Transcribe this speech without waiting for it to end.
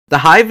The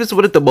Hive is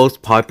one of the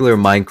most popular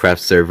Minecraft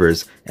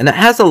servers, and it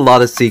has a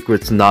lot of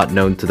secrets not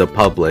known to the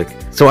public.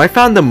 So I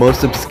found the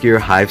most obscure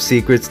Hive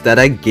secrets that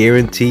I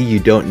guarantee you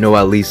don't know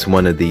at least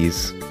one of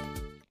these.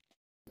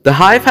 The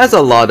Hive has a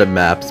lot of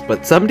maps,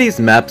 but some of these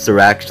maps are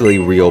actually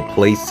real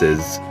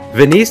places.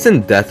 Venice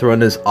in Death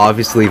Run is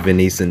obviously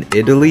Venice in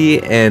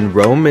Italy, and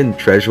Rome in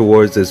Treasure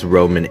Wars is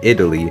Rome in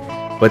Italy.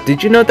 But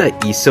did you know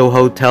that Iso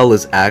Hotel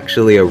is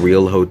actually a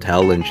real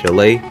hotel in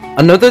Chile?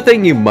 Another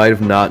thing you might have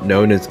not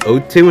known is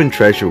O2 in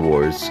Treasure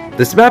Wars.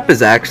 This map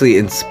is actually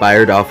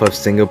inspired off of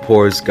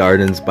Singapore's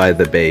Gardens by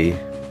the Bay.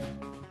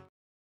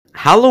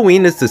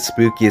 Halloween is the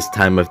spookiest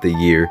time of the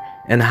year,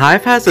 and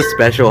Hive has a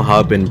special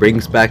hub and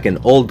brings back an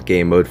old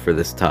game mode for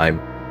this time,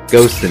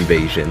 Ghost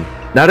Invasion.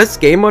 Now this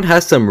game mode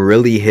has some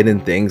really hidden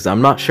things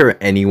I'm not sure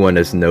anyone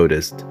has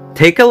noticed.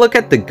 Take a look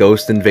at the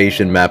Ghost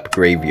Invasion map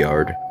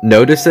Graveyard.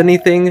 Notice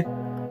anything?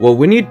 Well,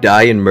 when you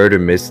die in Murder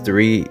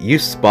Mystery, you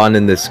spawn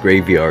in this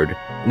graveyard,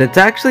 and it's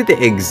actually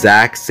the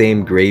exact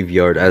same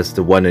graveyard as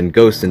the one in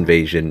Ghost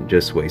Invasion,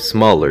 just way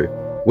smaller.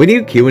 When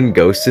you queue in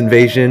Ghost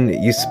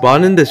Invasion, you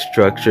spawn in the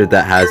structure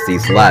that has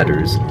these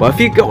ladders, but if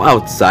you go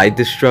outside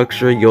the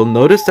structure, you'll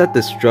notice that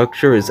the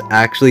structure is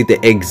actually the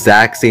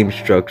exact same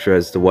structure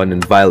as the one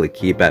in Violet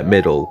Keep at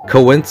middle.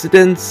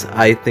 Coincidence?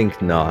 I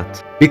think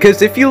not.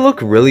 Because if you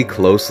look really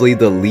closely,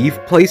 the leaf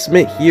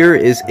placement here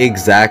is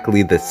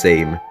exactly the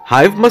same.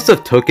 Hive must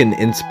have taken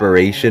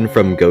inspiration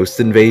from Ghost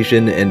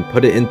Invasion and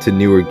put it into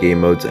newer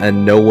game modes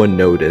and no one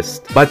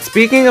noticed. But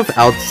speaking of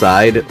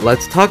outside,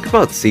 let's talk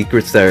about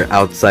secrets that are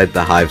outside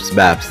the Hive's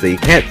maps that you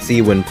can't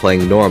see when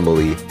playing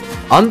normally.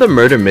 On the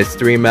Murder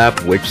Mystery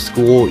map, Witch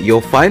School,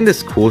 you'll find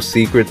this cool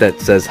secret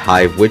that says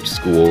Hive Witch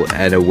School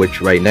and a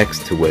witch right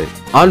next to it.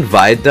 On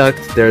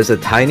Viaduct, there's a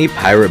tiny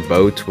pirate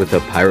boat with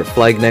a pirate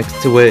flag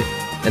next to it,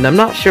 and I'm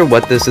not sure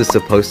what this is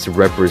supposed to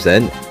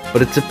represent,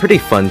 but it's a pretty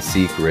fun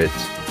secret.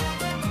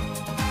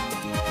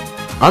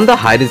 On the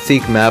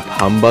hide-and-seek map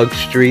Humbug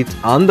Street,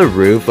 on the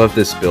roof of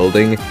this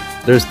building,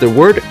 there's the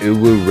word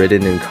Uwu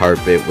written in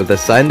carpet with a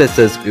sign that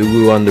says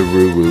Uwu on the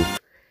roof.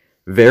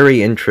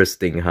 Very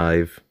interesting,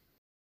 Hive.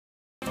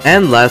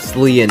 And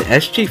lastly, in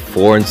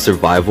SG4 and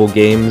survival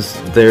games,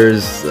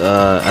 there's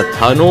a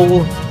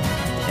tunnel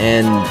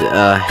and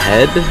a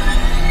head.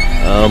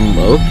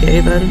 Okay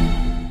then.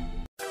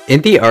 In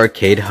the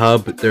arcade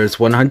hub, there's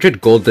 100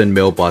 golden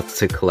millbots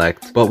to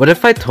collect, but what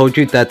if I told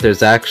you that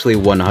there's actually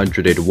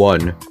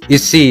 101? You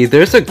see,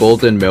 there's a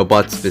golden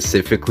millbot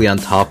specifically on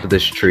top of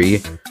this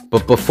tree,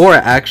 but before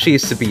it actually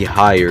used to be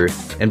higher,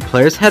 and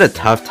players had a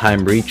tough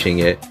time reaching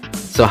it,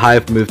 so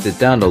Hive moved it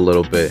down a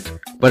little bit,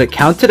 but it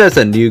counted as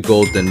a new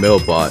golden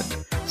millbot.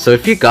 So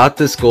if you got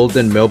this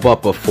golden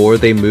millbot before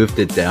they moved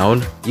it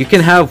down, you can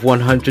have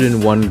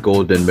 101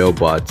 golden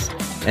millbots,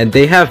 and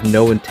they have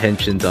no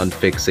intentions on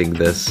fixing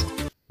this.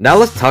 Now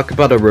let's talk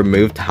about a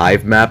removed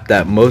Hive map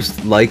that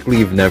most likely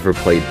you've never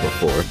played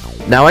before.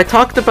 Now I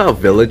talked about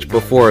Village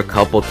before a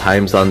couple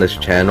times on this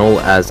channel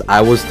as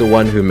I was the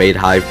one who made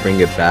Hive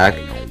bring it back,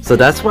 so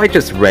that's why I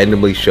just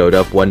randomly showed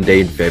up one day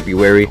in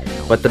February,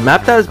 but the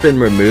map that has been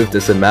removed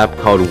is a map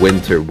called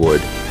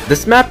Winterwood.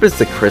 This map is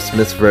the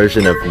Christmas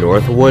version of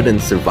Northwood in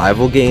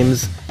survival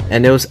games,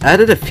 and it was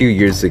added a few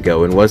years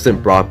ago and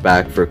wasn't brought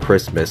back for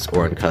Christmas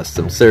or in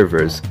custom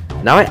servers.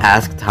 Now I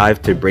asked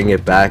Hive to bring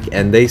it back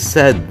and they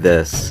said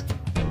this.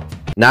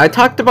 Now I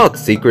talked about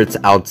secrets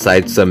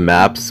outside some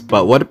maps,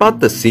 but what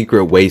about the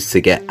secret ways to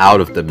get out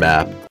of the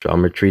map?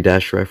 Geometry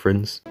Dash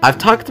reference. I've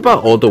talked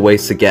about all the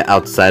ways to get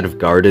outside of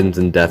Gardens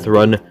in Death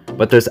Run,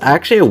 but there's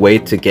actually a way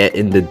to get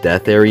in the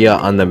death area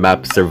on the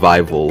map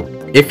Survival.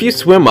 If you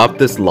swim up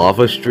this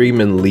lava stream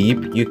and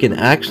leap, you can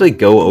actually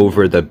go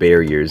over the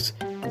barriers.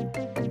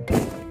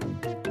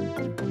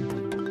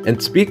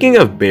 And speaking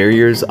of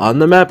barriers, on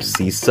the map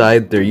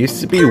Seaside, there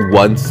used to be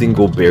one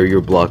single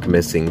barrier block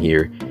missing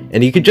here,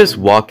 and you could just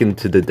walk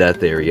into the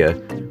death area,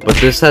 but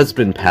this has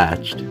been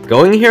patched.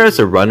 Going here as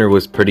a runner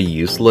was pretty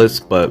useless,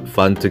 but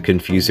fun to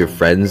confuse your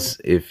friends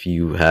if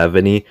you have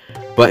any.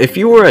 But if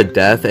you were a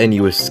death and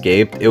you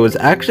escaped, it was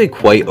actually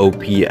quite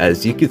OP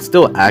as you could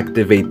still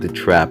activate the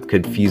trap,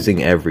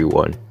 confusing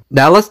everyone.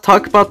 Now let's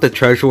talk about the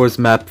Treasure Wars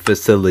map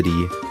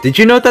Facility. Did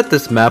you know that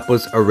this map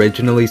was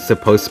originally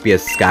supposed to be a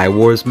Sky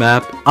Wars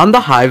map? On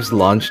the Hive's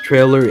launch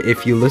trailer,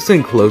 if you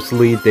listen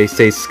closely, they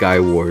say Sky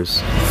Wars.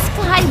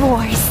 Sky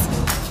Wars.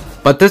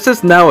 But this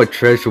is now a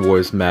Treasure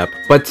Wars map.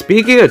 But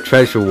speaking of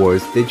Treasure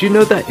Wars, did you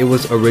know that it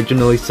was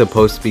originally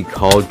supposed to be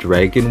called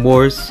Dragon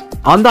Wars?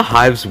 On the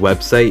Hive's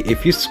website,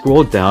 if you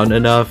scroll down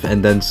enough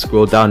and then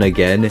scroll down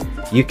again,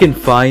 you can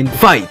find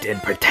Fight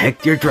and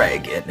protect your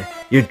dragon.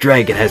 Your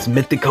dragon has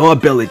mythical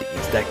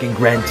abilities that can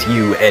grant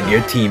you and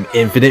your team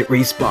infinite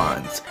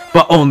respawns,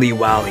 but only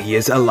while he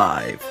is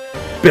alive.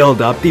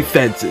 Build up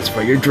defenses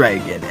for your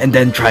dragon and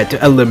then try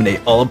to eliminate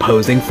all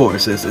opposing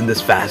forces in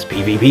this fast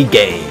PvP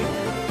game.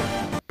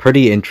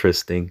 Pretty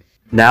interesting.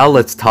 Now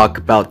let's talk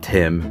about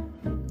Tim.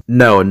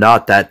 No,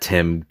 not that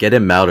Tim. Get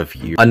him out of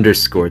here.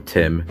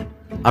 _Tim.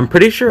 I'm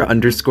pretty sure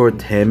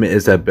 _Tim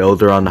is a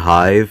builder on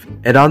Hive,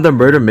 and on the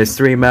murder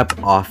mystery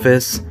map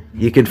Office,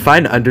 you can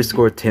find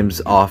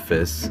 _Tim's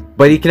office,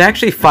 but you can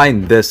actually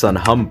find this on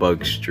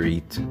Humbug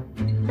Street.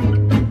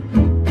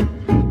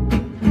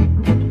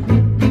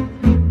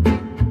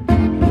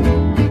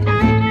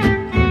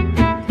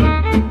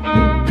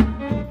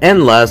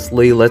 And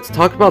lastly, let's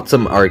talk about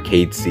some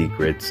arcade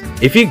secrets.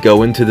 If you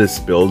go into this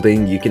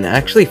building, you can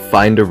actually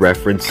find a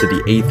reference to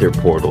the Aether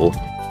Portal.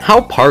 How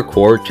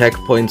parkour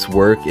checkpoints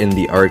work in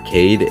the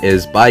arcade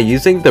is by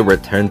using the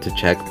return to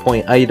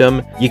checkpoint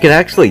item, you can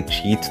actually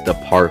cheat the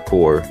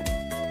parkour.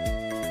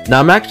 Now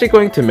I'm actually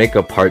going to make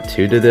a part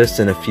 2 to this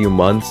in a few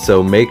months,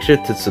 so make sure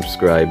to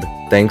subscribe.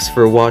 Thanks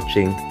for watching.